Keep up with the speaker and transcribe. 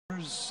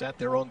At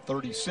their own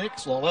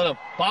 36. Lauletta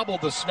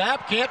bobbled the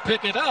snap, can't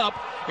pick it up.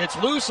 It's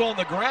loose on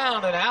the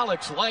ground, and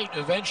Alex Light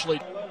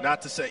eventually.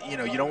 Not to say, you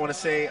don't want to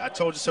say, I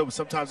told you so, but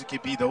sometimes it can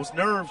be those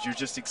nerves. You're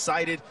just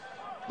excited.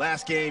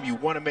 Last game, you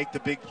want to make the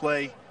big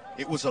play.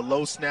 It was a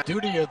low snap.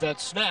 Duty of that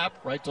snap,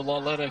 right to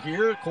Lauletta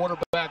here.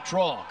 Quarterback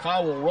draw.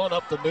 Kyle will run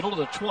up the middle of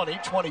the 20,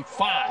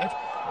 25.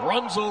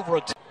 Runs over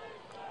a.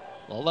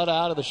 Lauletta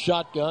out of the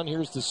shotgun.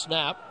 Here's the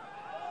snap.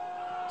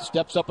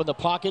 Steps up in the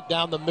pocket,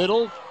 down the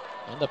middle.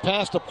 And the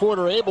pass to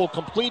Porter Abel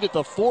complete at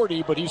the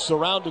 40, but he's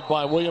surrounded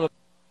by William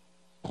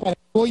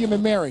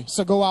and Mary,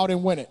 so go out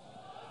and win it.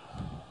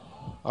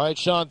 All right,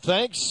 Sean,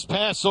 thanks.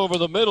 Pass over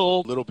the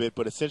middle. A little bit,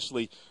 but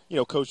essentially,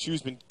 Coach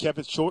Hughesman kept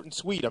it short and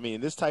sweet. I mean,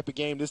 in this type of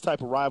game, this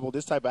type of rival,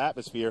 this type of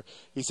atmosphere,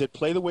 he said,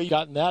 play the way you've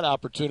gotten that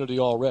opportunity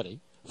already.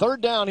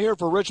 Third down here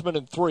for Richmond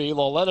and 3.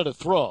 Lauletta to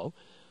throw.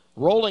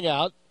 Rolling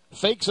out,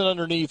 fakes an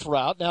underneath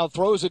route, now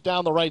throws it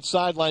down the right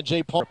sideline.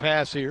 Jay Palmer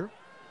pass here.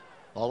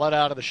 Lauletta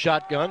out of the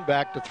shotgun,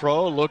 back to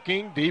throw,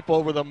 looking deep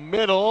over the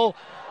middle,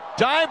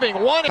 diving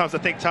one. Sometimes I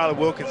think Tyler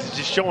Wilkins is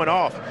just showing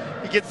off.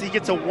 He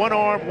gets a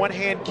one-arm,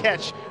 one-hand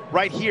catch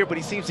right here, but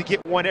he seems to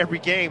get one every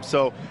game,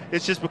 so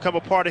it's just become a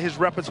part of his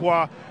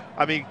repertoire.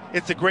 I mean,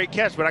 it's a great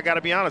catch, but I got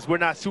to be honest, we're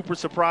not super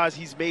surprised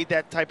he's made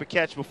that type of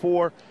catch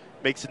before.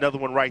 Makes another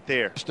one right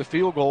there. Just a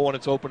field goal on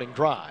its opening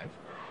drive.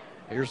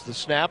 Here's the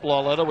snap.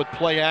 Lauletta with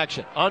play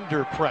action,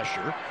 under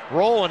pressure,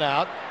 rolling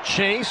out,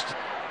 chased,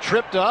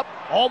 tripped up,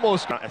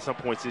 almost at some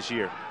points this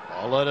year.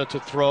 Lauletta to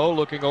throw,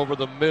 looking over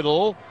the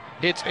middle,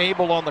 hits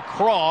Abel on the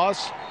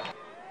cross.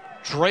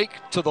 Drake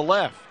to the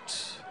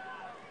left.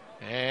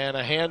 And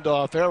a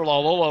handoff there.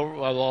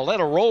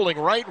 Lauletta rolling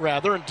right,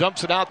 rather, and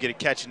dumps it out. Get a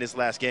catch in this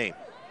last game.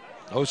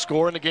 No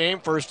score in the game.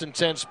 1st and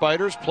 10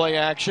 Spiders. Play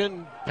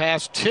action.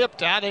 Pass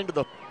tipped out into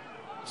the.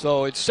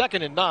 So it's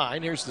 2nd and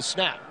 9. Here's the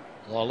snap.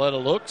 Lauletta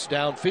looks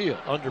downfield.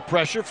 Under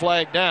pressure,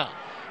 flag down.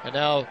 And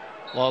now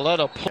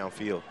Lauletta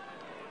downfield.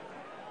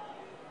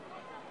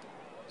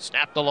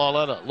 Snap to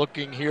Lauletta,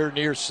 looking here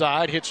near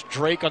side, hits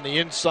Drake on the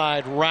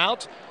inside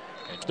route,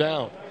 and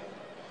down.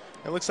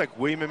 It looks like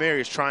William and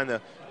Mary is trying to,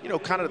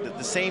 kind of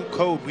the same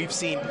code we've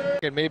seen.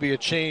 And maybe a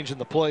change in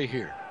the play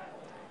here.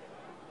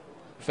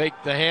 Fake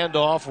the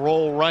handoff,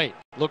 roll right.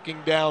 Looking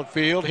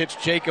downfield, hits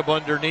Jacob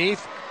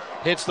underneath,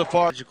 hits the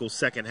far. Logical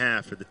second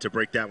half to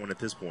break that one at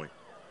this point.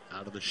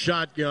 Out of the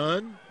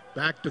shotgun,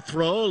 back to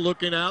throw,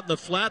 looking out in the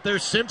flat.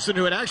 There's Simpson,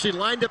 who had actually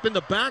lined up in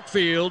the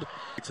backfield.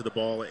 To the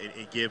ball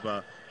and give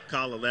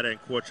Kyle Lauletta and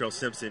Quartrell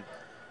Simpson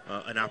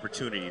an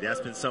opportunity.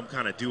 That's been some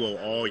kind of duo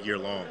all year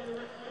long.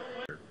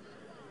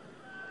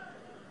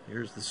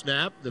 Here's the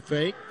snap, the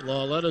fake.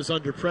 Lauletta's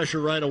under pressure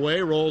right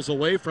away, rolls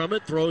away from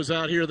it, throws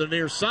out here the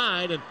near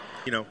side. And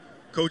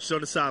coaches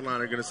on the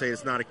sideline are going to say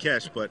it's not a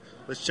catch, but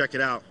let's check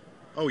it out.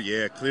 Oh,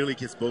 yeah, clearly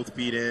gets both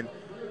feet in.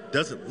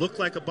 Doesn't look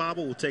like a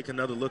bobble. We'll take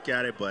another look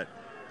at it, but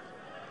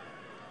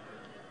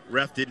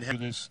ref didn't have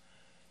this.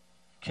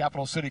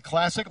 Capital City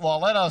Classic.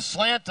 Lauletta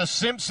slant to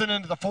Simpson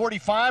into the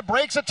 45,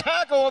 breaks a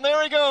tackle, and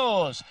there he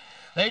goes.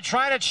 They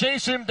try to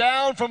chase him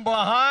down from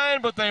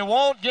behind, but they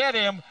won't get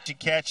him.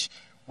 Catch,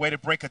 way to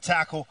break a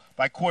tackle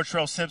by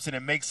Quartrell Simpson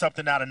and make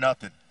something out of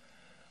nothing.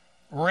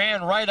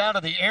 Ran right out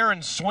of the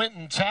Aaron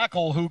Swinton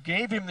tackle, who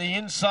gave him the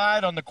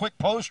inside on the quick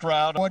post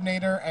route.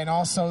 Coordinator and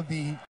also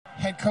the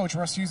head coach,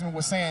 Russ Hughesman,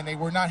 was saying they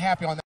were not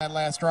happy on that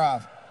last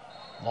drive.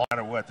 No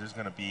matter what, there's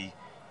going to be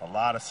a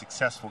lot of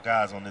successful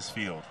guys on this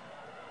field.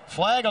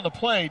 Flag on the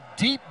play,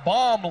 deep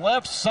bomb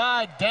left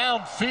side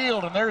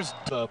downfield, and there's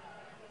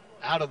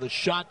out of the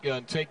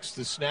shotgun, takes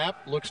the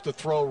snap, looks to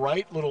throw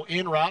right, little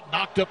in route,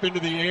 knocked up into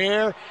the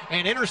air,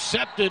 and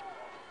intercepted.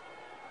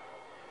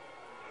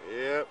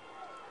 Yep.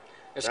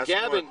 It's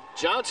Gavin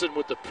Johnson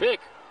with the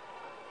pick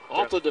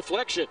off the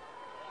deflection.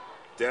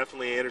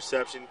 Definitely an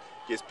interception,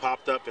 gets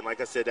popped up, and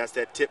like I said, that's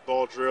that tip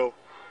ball drill.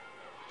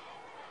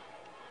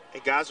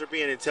 And guys are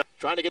being intelligent.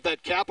 Trying to get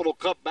that Capital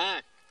Cup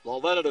back.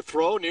 Lauletta to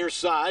throw, near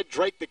side.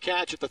 Drake the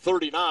catch at the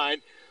 39.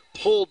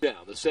 Pulled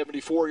down the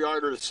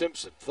 74-yarder to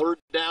Simpson. 3rd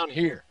down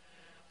here.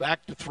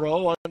 Back to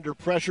throw, under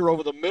pressure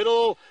over the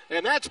middle.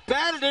 And that's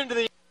batted into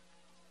the.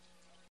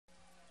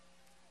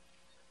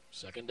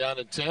 2nd down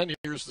and 10.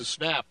 Here's the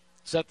snap.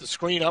 Set the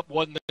screen up,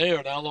 wasn't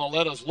there. Now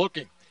Lauletta's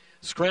looking.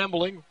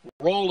 Scrambling,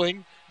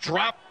 rolling,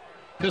 drop,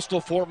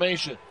 pistol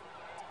formation.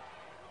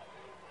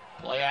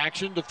 Play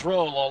action to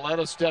throw.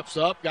 Lauletta steps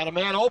up. Got a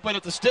man open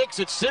at the sticks.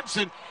 It's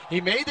Simpson. He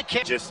made the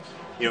catch. Just,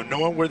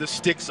 knowing where the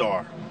sticks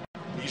are.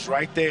 He's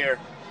right there.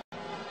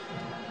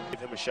 Give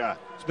him a shot.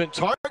 He's been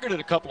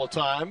targeted a couple of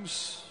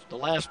times. The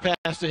last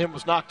pass to him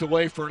was knocked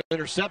away for an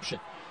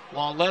interception.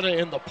 Lauletta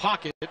in the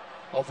pocket.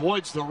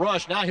 Avoids the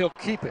rush. Now he'll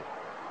keep it.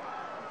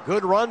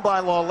 Good run by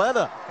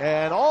Lauletta.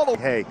 And all the.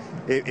 Hey,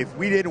 if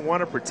we didn't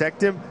want to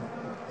protect him,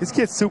 this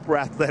kid's super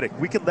athletic.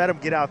 We can let him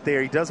get out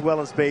there. He does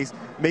well in space,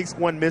 makes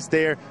one miss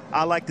there.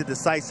 I like the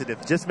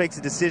decisive. Just makes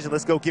a decision.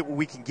 Let's go get what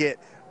we can get.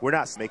 We're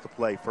not make a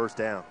play. 1st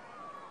down.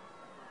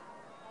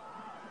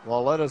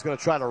 Lauletta's going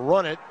to try to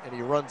run it, and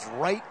he runs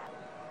right.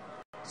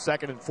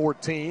 2nd and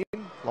 14.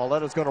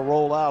 Lauletta's going to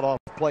roll out off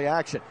play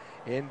action.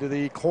 into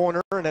the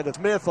corner, and then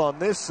Smith on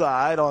this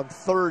side on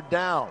third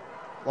down.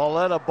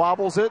 Lauletta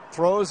bobbles it,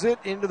 throws it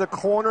into the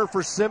corner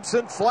for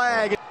Simpson.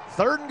 Flag.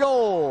 3rd and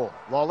goal.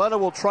 Lauletta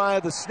will try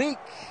the sneak.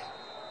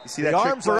 You see that the arms trick are